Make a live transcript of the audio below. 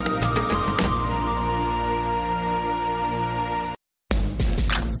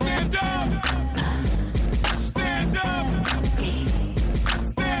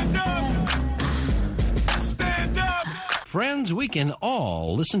means we can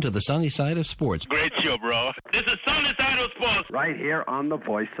all listen to the sunny side of sports. Great show, bro. This is Sunny Side of Sports. Right here on the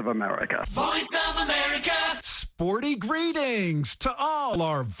Voice of America. Voice of America. Sporty greetings to all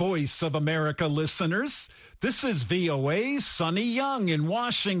our Voice of America listeners. This is VOA's Sonny Young in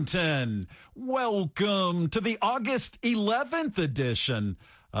Washington. Welcome to the August 11th edition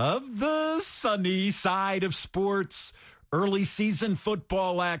of the Sunny Side of Sports. Early season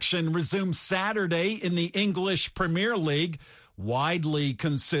football action resumes Saturday in the English Premier League, widely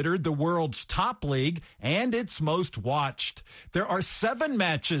considered the world's top league and its most watched. There are 7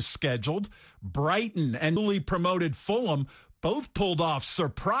 matches scheduled. Brighton and newly promoted Fulham both pulled off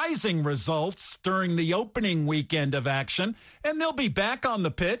surprising results during the opening weekend of action, and they'll be back on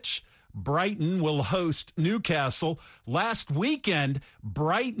the pitch. Brighton will host Newcastle. Last weekend,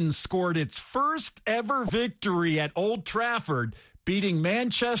 Brighton scored its first ever victory at Old Trafford, beating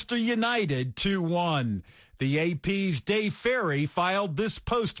Manchester United 2-1. The AP's Dave Ferry filed this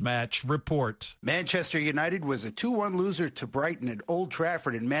post-match report. Manchester United was a 2-1 loser to Brighton at Old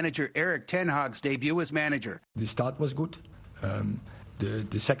Trafford in manager Erik ten Hag's debut as manager. The start was good.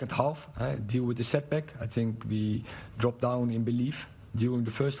 The second half, deal with the setback. I think we dropped down in belief during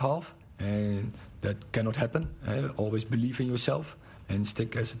the first half. And that cannot happen. Always believe in yourself and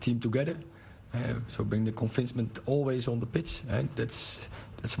stick as a team together. So bring the convincement always on the pitch.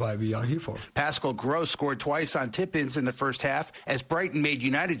 That's why we are here for. Pascal Gross scored twice on tip-ins in the first half as Brighton made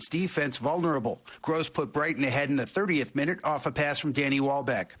United's defense vulnerable. Gross put Brighton ahead in the 30th minute off a pass from Danny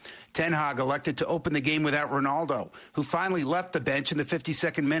Welbeck. Ten Hag elected to open the game without Ronaldo, who finally left the bench in the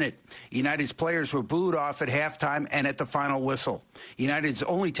 52nd minute. United's players were booed off at halftime and at the final whistle. United's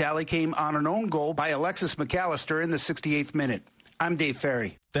only tally came on an own goal by Alexis McAllister in the 68th minute. I'm Dave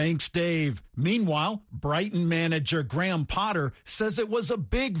Ferry. Thanks, Dave. Meanwhile, Brighton manager Graham Potter says it was a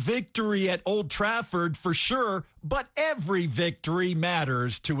big victory at Old Trafford for sure, but every victory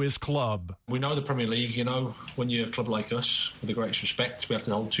matters to his club. We know the Premier League, when you're a club like us, with the greatest respect, we have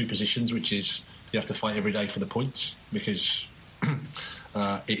to hold 2 positions, which is you have to fight every day for the points because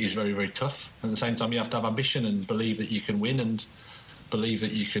it is very, very tough. At the same time, you have to have ambition and believe that you can win and believe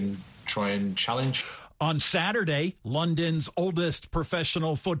that you can try and challenge. On Saturday, London's oldest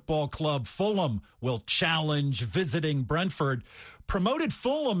professional football club, Fulham, will challenge visiting Brentford. Promoted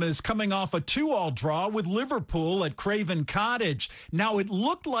Fulham is coming off a 2-2 draw with Liverpool at Craven Cottage. Now, it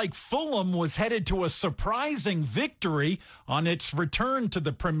looked like Fulham was headed to a surprising victory on its return to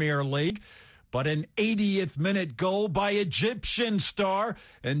the Premier League. But an 80th minute goal by Egyptian star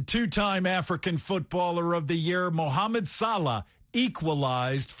and 2-time African Footballer of the Year, Mohamed Salah,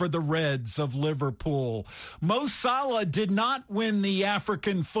 equalized for the Reds of Liverpool. Mo Salah did not win the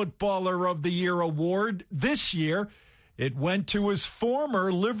African Footballer of the Year award this year. It went to his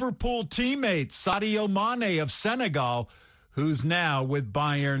former Liverpool teammate, Sadio Mane of Senegal, who's now with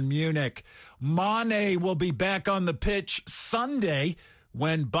Bayern Munich. Mane will be back on the pitch Sunday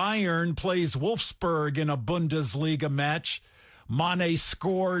when Bayern plays Wolfsburg in a Bundesliga match. Mane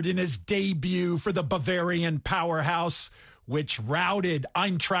scored in his debut for the Bavarian powerhouse, which routed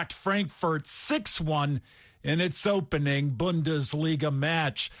Eintracht Frankfurt 6-1 in its opening Bundesliga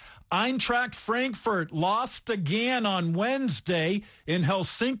match. Eintracht Frankfurt lost again on Wednesday in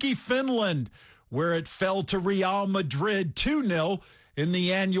Helsinki, Finland, where it fell to Real Madrid 2-0 in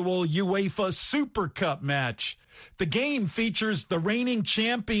the annual UEFA Super Cup match. The game features the reigning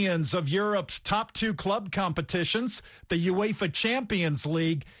champions of Europe's top 2 club competitions, the UEFA Champions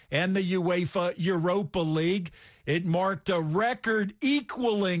League and the UEFA Europa League. It marked a record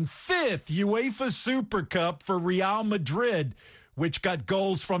equaling 5th UEFA Super Cup for Real Madrid, which got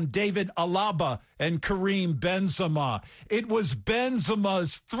goals from David Alaba and Karim Benzema. It was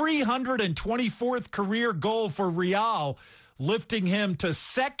Benzema's 324th career goal for Real, lifting him to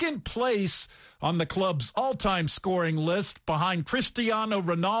second place on the club's all-time scoring list behind Cristiano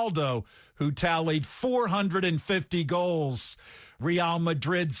Ronaldo, who tallied 450 goals. Real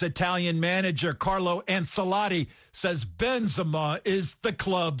Madrid's Italian manager Carlo Ancelotti says Benzema is the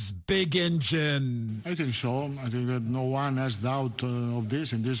club's big engine. I think so. I think that no one has doubt of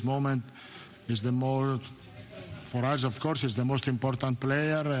this. In this moment, is the most, for us, of course, is the most important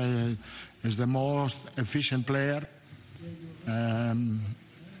player, is the most efficient player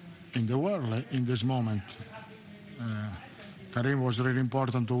in the world in this moment. Karim was really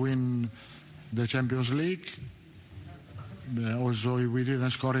important to win the Champions League. Also, we didn't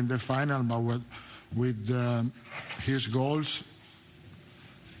score in the final, but with his goals,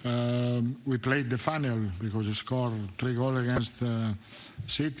 we played the final because he scored 3 goals against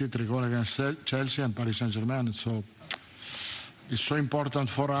City, 3 goals against Chelsea and Paris Saint-Germain. So is so important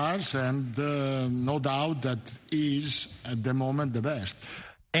for us, and no doubt that he is at the moment the best.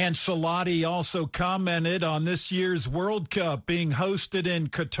 Ancelotti also commented on this year's World Cup being hosted in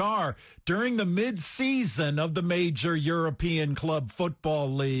Qatar during the mid-season of the major European club football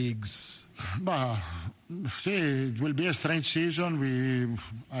leagues. It will be a strange season.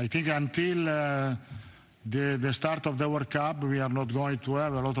 I think until the start of the World Cup, we are not going to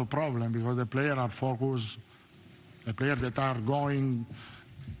have a lot of problems because the players are focused. The players that are going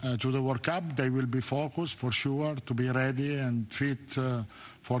to the World Cup, they will be focused for sure to be ready and fit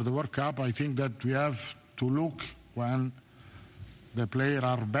for the World Cup. I think that we have to look when the players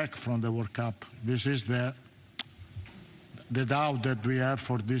are back from the World Cup. This is the doubt that we have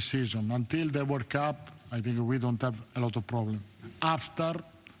for this season. Until the World Cup, I think we don't have a lot of problem. After,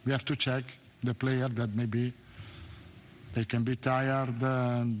 we have to check the player that maybe they can be tired.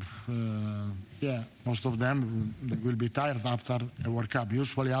 And, most of them will be tired after a World Cup.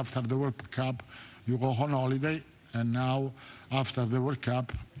 Usually after the World Cup, you go on holiday, and now after the World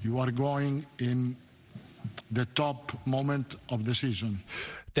Cup, you are going in the top moment of the season.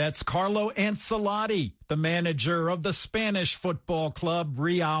 That's Carlo Ancelotti, the manager of the Spanish football club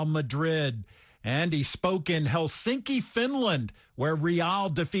Real Madrid. And he spoke in Helsinki, Finland, where Real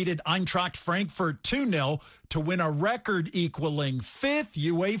defeated Eintracht Frankfurt 2-0 to win a record-equaling fifth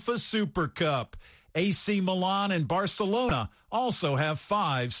UEFA Super Cup. AC Milan and Barcelona also have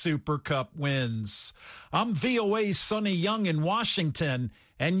 5 Super Cup wins. I'm VOA's Sonny Young in Washington,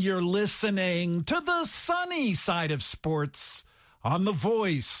 and you're listening to the sunny side of sports on the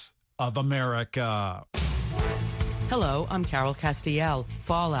Voice of America. Hello, I'm Carol Castiel.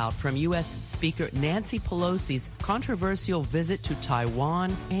 Fallout from U.S. Speaker Nancy Pelosi's controversial visit to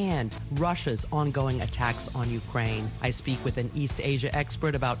Taiwan and Russia's ongoing attacks on Ukraine. I speak with an East Asia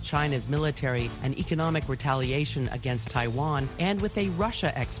expert about China's military and economic retaliation against Taiwan, and with a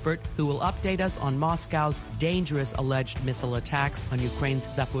Russia expert who will update us on Moscow's dangerous alleged missile attacks on Ukraine's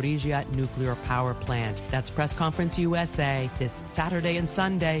Zaporizhzhia nuclear power plant. That's Press Conference USA this Saturday and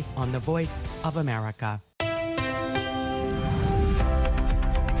Sunday on The Voice of America.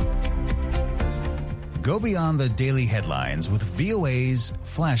 Go beyond the daily headlines with VOA's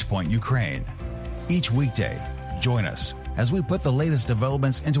Flashpoint Ukraine. Each weekday, join us as we put the latest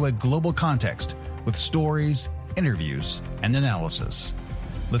developments into a global context with stories, interviews, and analysis.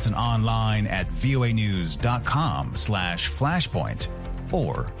 Listen online at voanews.com/flashpoint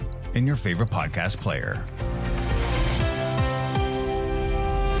or in your favorite podcast player.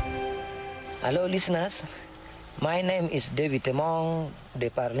 Hello, listeners. My name is David Temong,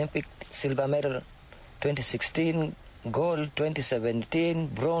 the Paralympic silver medal 2016, gold 2017,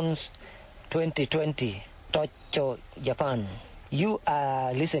 bronze 2020, Tokyo, Japan. You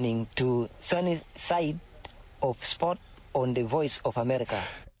are listening to Sunny Side of Sport on the Voice of America.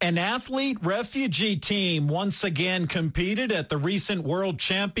 An athlete refugee team once again competed at the recent World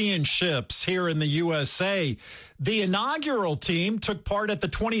Championships here in the USA. The inaugural team took part at the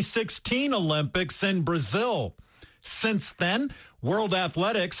 2016 Olympics in Brazil. Since then, World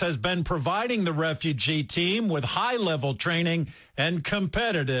Athletics has been providing the refugee team with high-level training and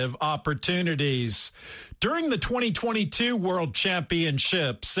competitive opportunities. During the 2022 World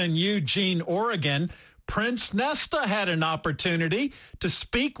Championships in Eugene, Oregon, Prince Nesta had an opportunity to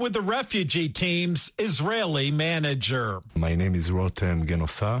speak with the refugee team's Israeli manager. My name is Rotem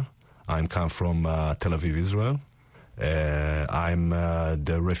Genosar. I come from Tel Aviv, Israel. I'm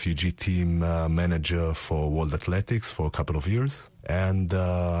the refugee team manager for World Athletics for a couple of years. And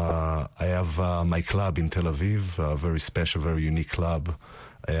I have my club in Tel Aviv, a very special, very unique club,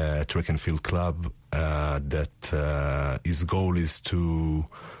 track and field club, that his goal is to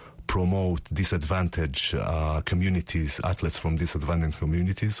promote disadvantaged communities, athletes from disadvantaged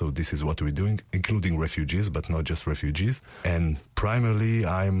communities. So this is what we're doing, including refugees, but not just refugees. And primarily,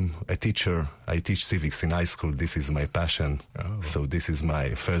 I'm a teacher. I teach civics in high school. This is my passion. Oh. So this is my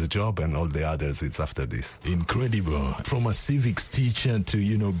first job, and all the others, it's after this. Incredible. From a civics teacher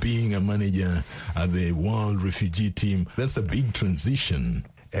to, being a manager at the World Refugee Team, that's a big transition.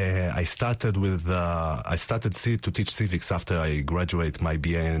 I started to teach civics after I graduated my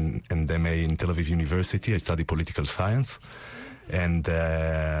BA and MA in Tel Aviv University. I studied political science. And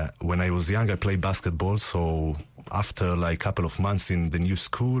when I was young, I played basketball. So after a couple of months in the new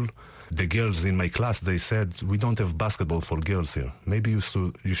school, the girls in my class, they said, we don't have basketball for girls here. Maybe you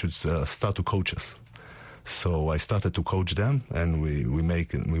should start to coach us. So I started to coach them, and we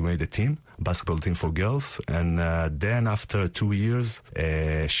made a team, basketball team for girls. And then after 2 years,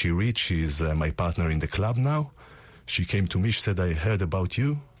 she's my partner in the club now. She came to me, she said, I heard about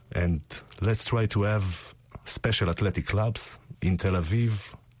you, and let's try to have special athletic clubs in Tel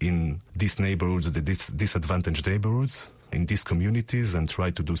Aviv, in these neighborhoods, the disadvantaged neighborhoods, in these communities, and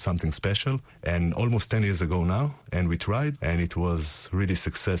try to do something special. And almost 10 years ago now, and we tried, and it was really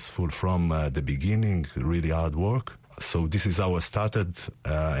successful from the beginning, really hard work. So this is how I started,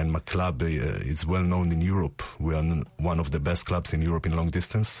 and my club is well known in Europe. We are one of the best clubs in Europe in long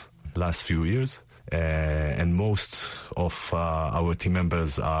distance last few years. And most of our team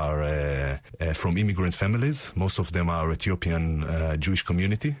members are from immigrant families. Most of them are Ethiopian Jewish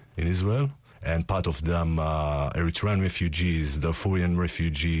community in Israel. And part of them are Eritrean refugees, Darfurian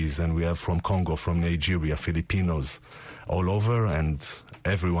refugees, and we have from Congo, from Nigeria, Filipinos, all over, and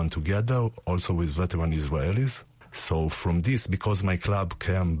everyone together, also with veteran Israelis. So from this, because my club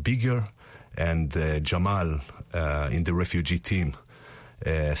became bigger, and Jamal in the refugee team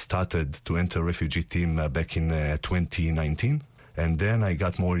started to enter refugee team back in 2019. And then I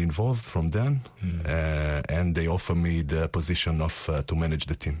got more involved from them, and they offered me the position of to manage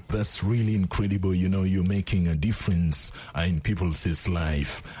the team. That's really incredible. You know, you're making a difference in people's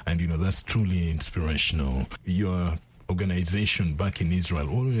life, and you know that's truly inspirational. Your organization back in Israel,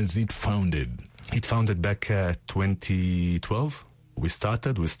 when was it founded? It founded back 2012. We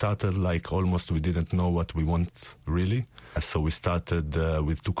started like almost we didn't know what we want really. So we started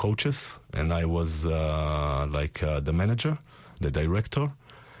with 2 coaches, and I was the manager, the director.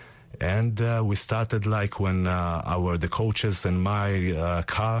 And we started like when the coaches and my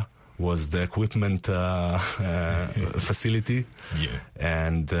car was the equipment facility. Yeah.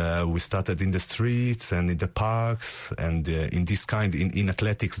 And we started in the streets and in the parks, and in this kind, in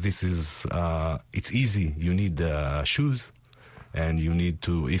athletics, this is, it's easy. You need shoes, and you need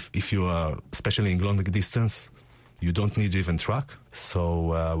to, if you are, especially in long distance, you don't need even track.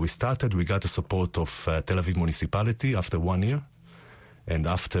 So we got the support of Tel Aviv municipality after 1 year. And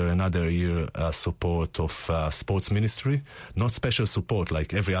after another year, support of sports ministry. Not special support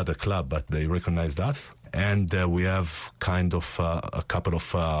like every other club, but they recognized us. And we have kind of a couple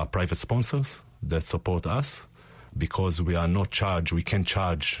of private sponsors that support us, because we are not charged. We can't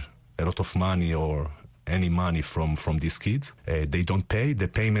charge a lot of money or any money from these kids. They don't pay. The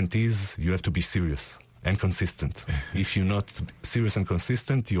payment is you have to be serious and consistent. If you're not serious and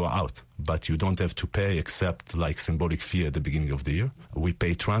consistent, you are out. But you don't have to pay except like symbolic fee at the beginning of the year. We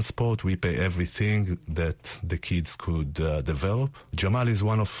pay transport, we pay everything that the kids could develop. Jamal is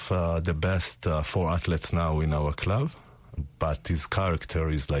one of the best 4 athletes now in our club, but his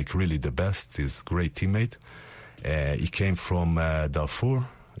character is like really the best. He's a great teammate. He came from Darfur.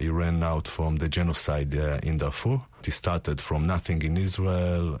 He ran out from the genocide in Darfur. He started from nothing in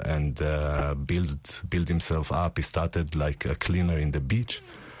Israel and built himself up. He started like a cleaner in the beach,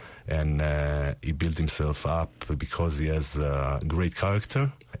 and he built himself up because he has great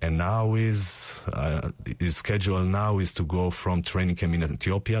character. And now his schedule now is to go from training camp in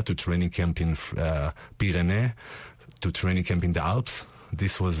Ethiopia to training camp in Pyrenees to training camp in the Alps.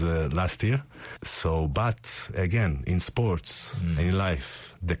 This was last year. So, but again, in sports and in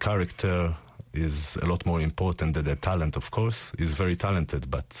life, the character is a lot more important than the talent, of course. He's very talented,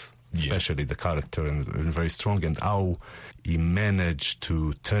 but especially the character and very strong. And how he managed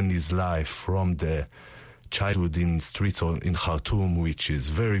to turn his life from the childhood in streets or in Khartoum, which is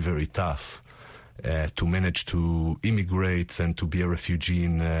very, very tough, to manage to immigrate and to be a refugee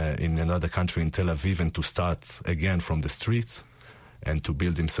in another country, in Tel Aviv, and to start again from the streets and to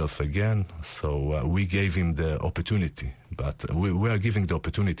build himself again. So we gave him the opportunity, but we are giving the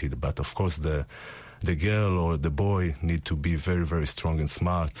opportunity. But of course, the girl or the boy need to be very, very strong and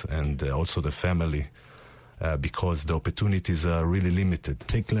smart, and also the family, because the opportunities are really limited.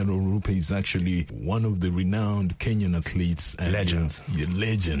 Tekla Lorupe is actually one of the renowned Kenyan athletes. Legend.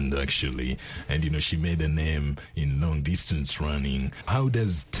 Legend, actually. And, she made a name in long-distance running. How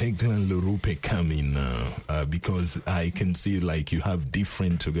does Tekla Lorupe come in now? Because I can see, you have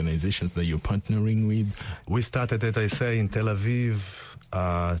different organizations that you're partnering with. We started, as I say, in Tel Aviv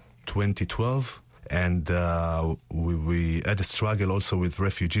 2012. And we had a struggle also with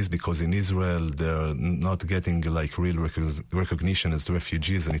refugees, because in Israel they're not getting real recognition as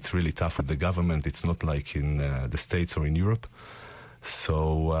refugees, and it's really tough with the government. It's not like in the States or in Europe.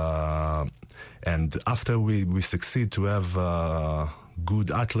 So, and after we succeed to have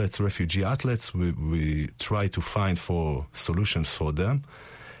good athletes, refugee athletes, we try to find solutions for them.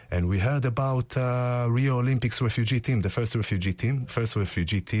 And we heard about Rio Olympics refugee team, the first refugee team. First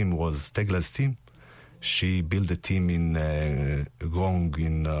refugee team was Tegla's team. She built a team in Gong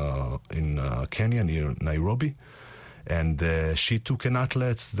in Kenya, near Nairobi. And she took an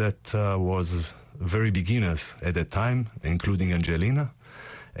athlete that was very beginners at the time, including Angelina.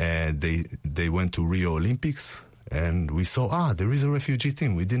 And they went to Rio Olympics. and we saw, there is a refugee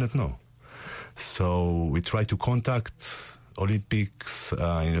team. We didn't know. So we tried to contact Olympics.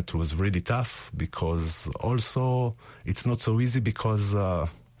 It was really tough because also it's not so easy because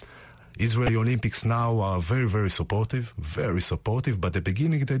Israeli Olympics now are very, very supportive, but at the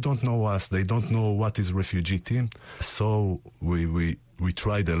beginning they don't know us, they don't know what is refugee team. So we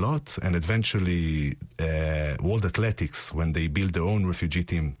tried a lot, and eventually World Athletics, when they build their own refugee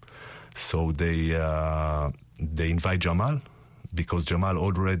team, so they invite Jamal, because Jamal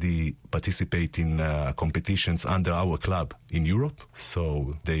already participate in competitions under our club in Europe.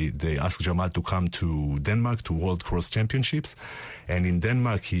 So they asked Jamal to come to Denmark to World Cross Championships. And in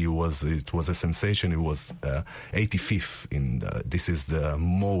Denmark, it was a sensation. It was 85th. This is the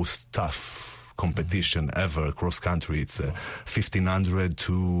most tough competition ever cross country. It's 1,500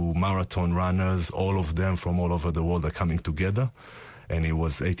 to marathon runners, all of them from all over the world are coming together. And it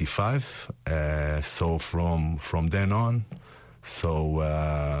was 85. So from then on,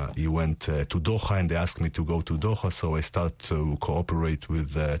 he went to Doha, and they asked me to go to Doha. So I started to cooperate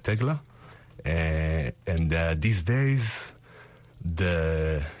with Tegla. And these days,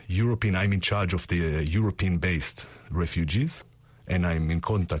 I'm in charge of the European-based refugees, and I'm in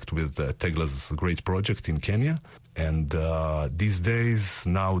contact with Tegla's great project in Kenya. And these days,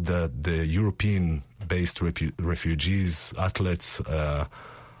 now that the European-based refugees, athletes,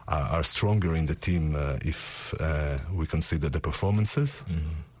 are stronger in the team if we consider the performances.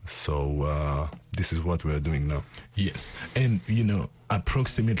 So this is what we are doing now. Yes. And,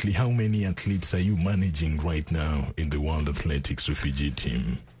 approximately how many athletes are you managing right now in the World Athletics refugee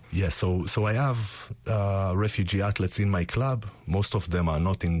team? Yeah, so I have refugee athletes in my club. Most of them are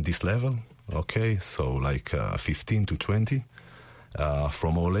not in this level, okay? So like 15 to 20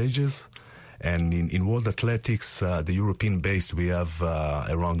 from all ages. And in World Athletics, the European-based, we have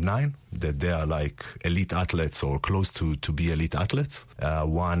around 9 that they are like elite athletes or close to be elite athletes.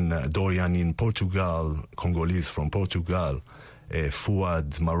 One, Dorian in Portugal, Congolese from Portugal,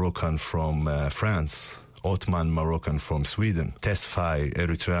 Fouad, Moroccan from France, Othman, Moroccan from Sweden, Tesfaye,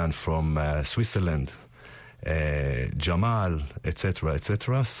 Eritrean from Switzerland, Jamal, etc.,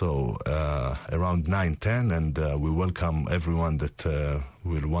 etc. So around 9, 10, and we welcome everyone that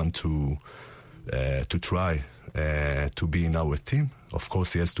will want to try to be in our team. Of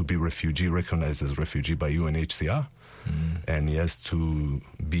course, he has to be recognized as refugee by UNHCR, and he has to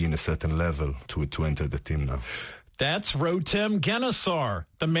be in a certain level to enter the team now. That's Rotem Genesar,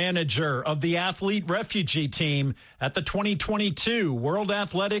 the manager of the athlete refugee team at the 2022 World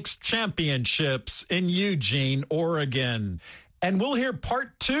Athletics Championships in Eugene, Oregon. And we'll hear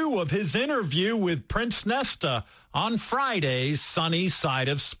part 2 of his interview with Prince Nesta on Friday's Sunny Side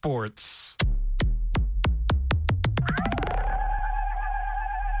of Sports.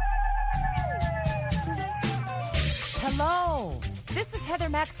 Hello, this is Heather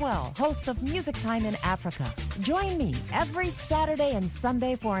Maxwell, host of Music Time in Africa. Join me every Saturday and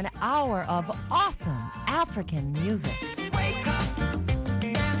Sunday for an hour of awesome African music. Wake up,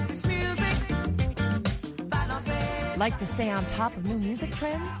 dance this music. Like to stay on top of new music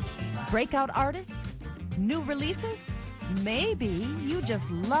trends? Breakout artists? New releases? Maybe you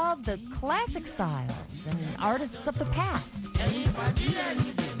just love the classic styles and artists of the past.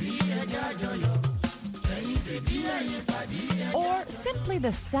 Or simply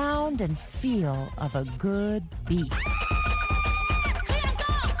the sound and feel of a good beat.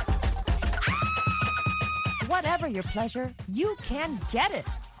 Whatever your pleasure, you can get it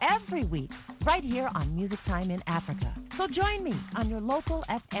every week right here on Music Time in Africa. So join me on your local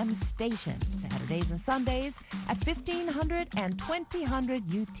FM station, Saturdays and Sundays at 1500 and 2000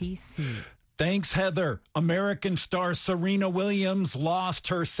 UTC. Thanks, Heather. American star Serena Williams lost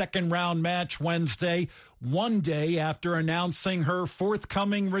her second-round match Wednesday, one day after announcing her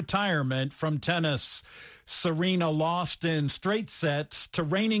forthcoming retirement from tennis. Serena lost in straight sets to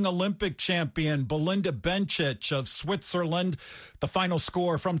reigning Olympic champion Belinda Bencic of Switzerland. The final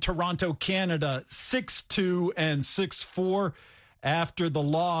score from Toronto, Canada, 6-2 and 6-4. After the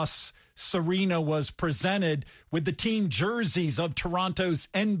loss, Serena was presented with the team jerseys of Toronto's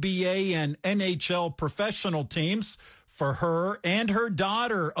NBA and NHL professional teams for her and her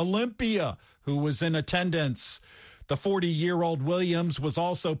daughter, Olympia, who was in attendance. The 40-year-old Williams was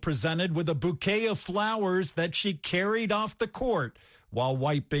also presented with a bouquet of flowers that she carried off the court while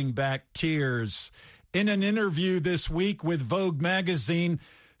wiping back tears. In an interview this week with Vogue magazine,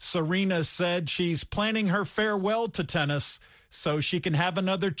 Serena said she's planning her farewell to tennis so she can have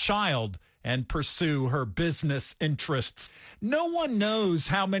another child and pursue her business interests. No one knows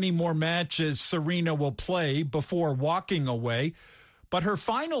how many more matches Serena will play before walking away, But her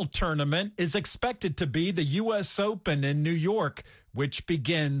final tournament is expected to be the U.S. Open in New York, which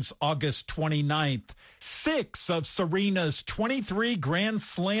begins August 29th. 6 of Serena's 23 Grand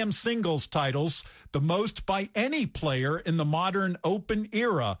Slam singles titles, the most by any player in the modern Open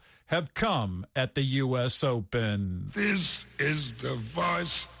era, have come at the U.S. Open. This is the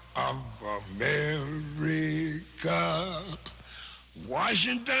voice of America.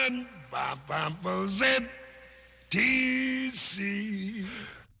 Washington, D.C.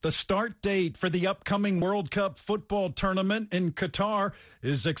 The start date for the upcoming World Cup football tournament in Qatar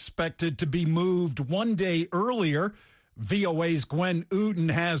is expected to be moved one day earlier. VOA's Gwen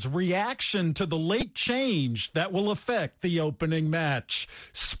Uden has reaction to the late change that will affect the opening match.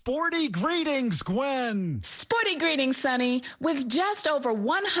 Sporty greetings, Gwen. Sporty greetings, Sonny. With just over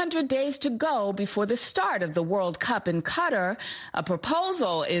 100 days to go before the start of the World Cup in Qatar, a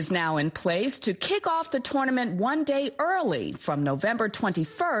proposal is now in place to kick off the tournament one day early from November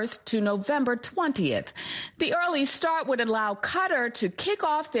 21st to November 20th. The early start would allow Qatar to kick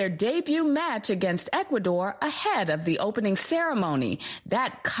off their debut match against Ecuador ahead of the opening ceremony.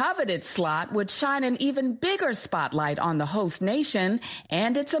 That coveted slot would shine an even bigger spotlight on the host nation,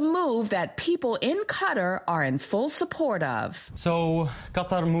 and it's a move that people in Qatar are in full support of. So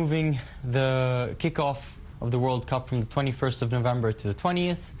Qatar moving the kickoff of the World Cup from the 21st of November to the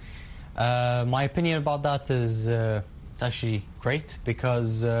 20th. My opinion about that is it's actually great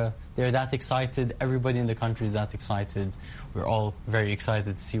because they're that excited. Everybody in the country is that excited. We're all very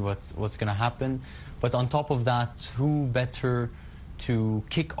excited to see what's going to happen. But on top of that, who better to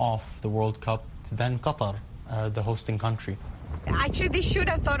kick off the World Cup than Qatar, the hosting country? Actually, they should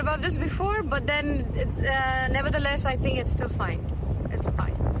have thought about this before, but then nevertheless, I think it's still fine. It's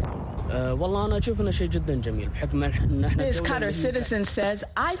fine. This Qatar citizen says,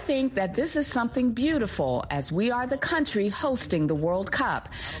 I think that this is something beautiful as we are the country hosting the World Cup.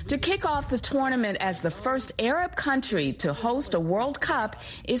 To kick off the tournament as the first Arab country to host a World Cup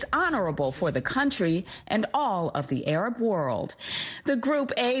is honorable for the country and all of the Arab world. The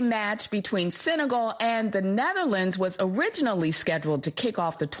Group A match between Senegal and the Netherlands was originally scheduled to kick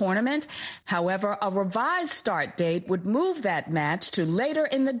off the tournament. However, a revised start date would move that match to later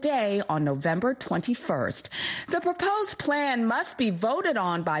in the day on November 21st. The proposed plan must be voted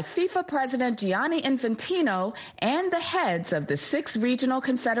on by FIFA President Gianni Infantino and the heads of the 6 regional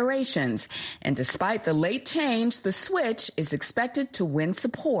confederations. And despite the late change, the switch is expected to win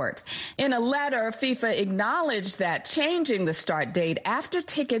support. In a letter, FIFA acknowledged that changing the start date after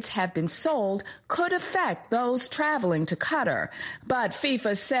tickets have been sold could affect those traveling to Qatar. But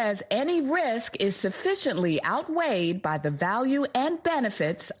FIFA says any risk is sufficiently outweighed by the value and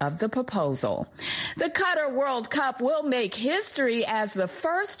benefits of the proposal. The Qatar World Cup will make history as the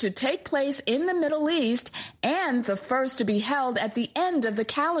first to take place in the Middle East and the first to be held at the end of the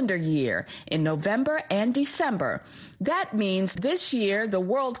calendar year in November and December. That means this year the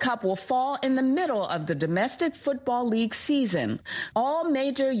World Cup will fall in the middle of the domestic football league season. All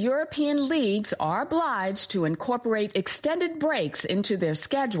major European leagues are obliged to incorporate extended breaks into their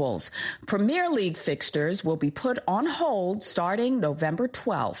schedules. Premier League fixtures will be put on hold starting November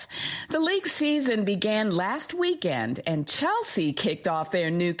 12th. The league season began last weekend, and Chelsea kicked off their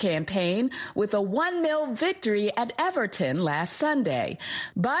new campaign with a 1-0 victory at Everton last Sunday.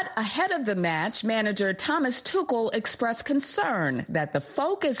 But ahead of the match, manager Thomas Tuchel expressed concern that the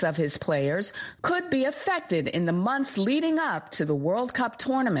focus of his players could be affected in the months leading up to the World Cup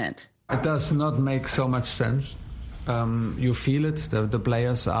tournament. It does not make so much sense. You feel it. The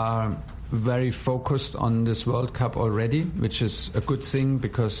players are very focused on this World Cup already, which is a good thing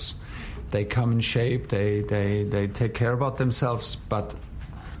because they come in shape, they take care about themselves, but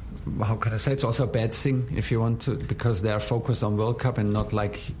how can I say, it's also a bad thing if you want to, because they are focused on World Cup and not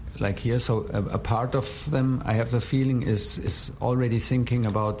like here. So a part of them, I have the feeling, is already thinking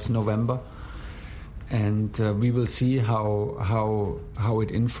about November, and we will see how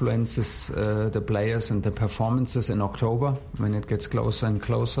it influences the players and the performances in October when it gets closer and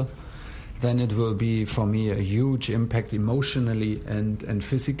closer. Then it will be, for me, a huge impact emotionally and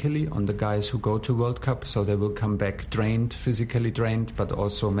physically on the guys who go to World Cup. So they will come back drained, physically drained, but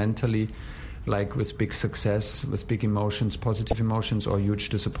also mentally, like with big success, with big emotions, positive emotions, or huge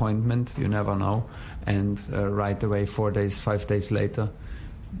disappointment. You never know. And right away, 4 days, 5 days later,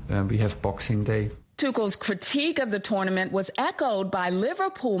 we have Boxing Day. Tuchel's critique of the tournament was echoed by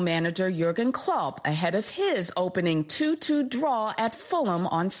Liverpool manager Jurgen Klopp ahead of his opening 2-2 draw at Fulham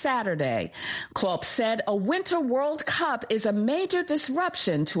on Saturday. Klopp said a Winter World Cup is a major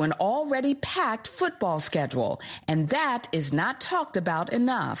disruption to an already packed football schedule, and that is not talked about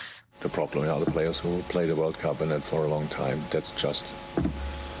enough. The problem are the players who play the World Cup in it for a long time. That's just...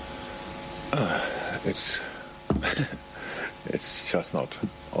 it's just not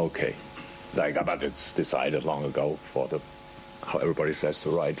okay. But it's decided long ago for how everybody says,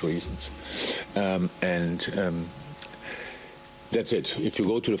 the right reasons. That's it. If you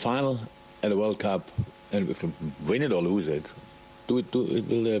go to the final at the World Cup, and if you win it or lose it,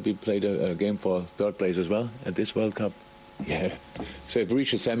 will be played a game for third place as well at this World Cup? Yeah. So if you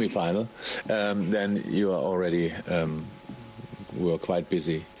reach a semi-final, then you are already we are quite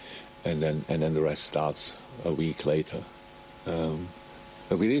busy, and then the rest starts a week later.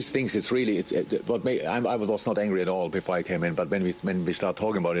 With these things, it's really I was not angry at all before I came in, but when we start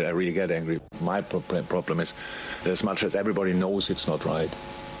talking about it, I really get angry. My problem is that as much as everybody knows it's not right,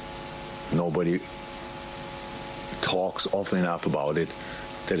 nobody talks often enough about it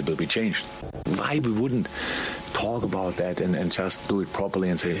that it will be changed. Why we wouldn't talk about that and just do it properly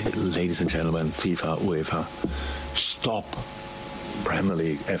and say, ladies and gentlemen, FIFA, UEFA, stop. Premier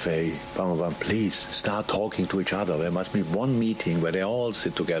League, FA, blah, blah, blah, please start talking to each other. There must be one meeting where they all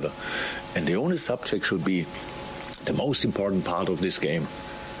sit together. And the only subject should be the most important part of this game,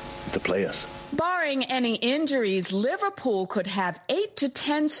 the players. Barring any injuries, Liverpool could have 8 to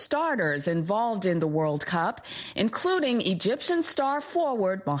 10 starters involved in the World Cup, including Egyptian star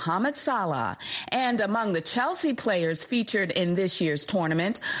forward Mohamed Salah. And among the Chelsea players featured in this year's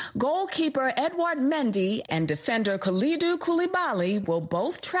tournament, goalkeeper Edouard Mendy and defender Kalidou Koulibaly will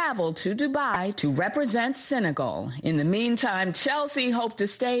both travel to Dubai to represent Senegal. In the meantime, Chelsea hope to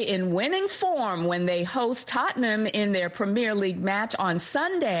stay in winning form when they host Tottenham in their Premier League match on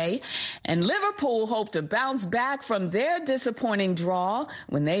Sunday, and Liverpool hope to bounce back from their disappointing draw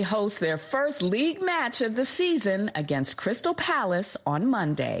when they host their first league match of the season against Crystal Palace on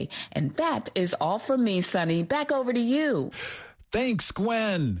Monday. And that is all from me, Sonny. Back over to you. Thanks,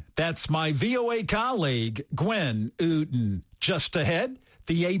 Gwen. That's my VOA colleague, Gwen Uten. Just ahead,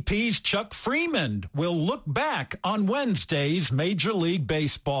 the AP's Chuck Freeman will look back on Wednesday's Major League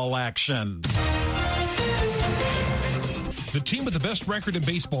Baseball action. The team with the best record in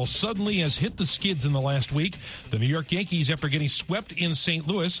baseball suddenly has hit the skids in the last week. The New York Yankees, after getting swept in St.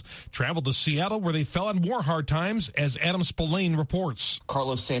 Louis, traveled to Seattle where they fell on more hard times, as Adam Spillane reports.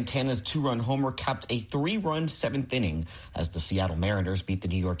 Carlos Santana's 2-run homer capped a 3-run 7th inning as the Seattle Mariners beat the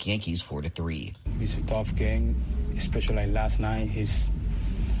New York Yankees 4-3. It's a tough game, especially like last night. It's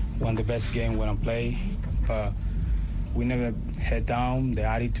one of the best games when I play, but we never head down, the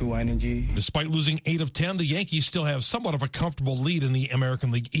attitude, energy. Despite losing 8 of 10, the Yankees still have somewhat of a comfortable lead in the American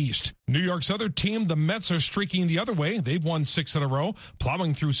League East. New York's other team, the Mets, are streaking the other way. They've won 6 in a row,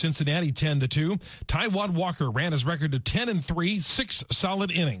 plowing through Cincinnati 10-2. Taijuan Walker ran his record to 10-3, 6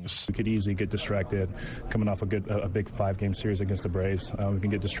 solid innings. We could easily get distracted coming off a big 5-game series against the Braves. We can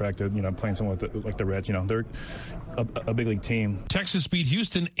get distracted, playing someone like the Reds. They're a big league team. Texas beat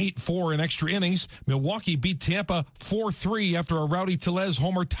Houston 8-4 in extra innings. Milwaukee beat Tampa 4-3 after a Rowdy Tellez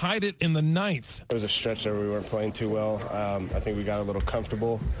homer tied it in the 9th. It was a stretch that we weren't playing too well. I think we got a little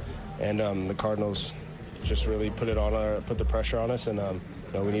comfortable, and the Cardinals just really put the pressure on us, and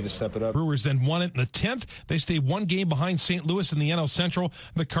we need to step it up. Brewers then won it in the 10th. They stayed 1 game behind St. Louis in the NL Central.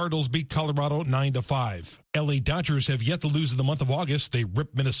 The Cardinals beat Colorado 9-5. LA Dodgers have yet to lose in the month of August. They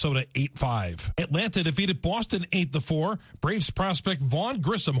ripped Minnesota 8-5. Atlanta defeated Boston 8-4. Braves prospect Vaughn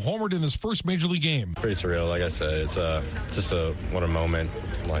Grissom homered in his first major league game. Pretty surreal, like I said. It's just what a moment,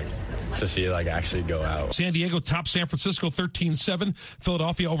 to see it actually go out. San Diego topped San Francisco 13-7.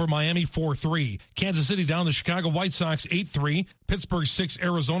 Philadelphia over Miami 4-3. Kansas City down the Chicago White Sox 8-3. Pittsburgh 6,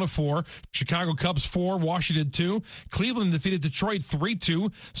 Arizona 4. Chicago Cubs 4, Washington 2. Cleveland defeated Detroit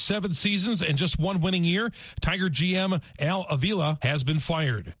 3-2. 7 seasons and just 1 winning year. Tiger GM Al Avila has been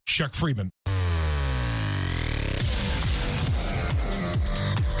fired. Chuck Freeman.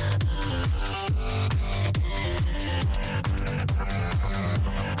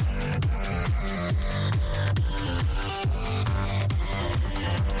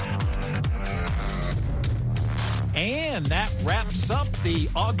 And that wraps up the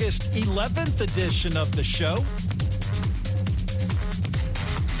August 11th edition of the show.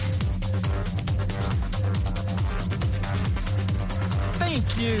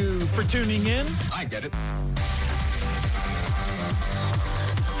 Thank you for tuning in. I get it.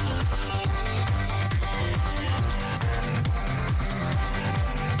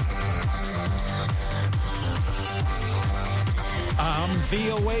 I'm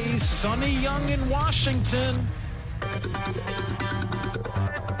VOA's Sonny Young in Washington.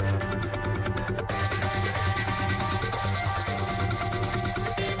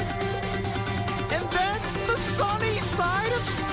 And that's the sunny side of sports.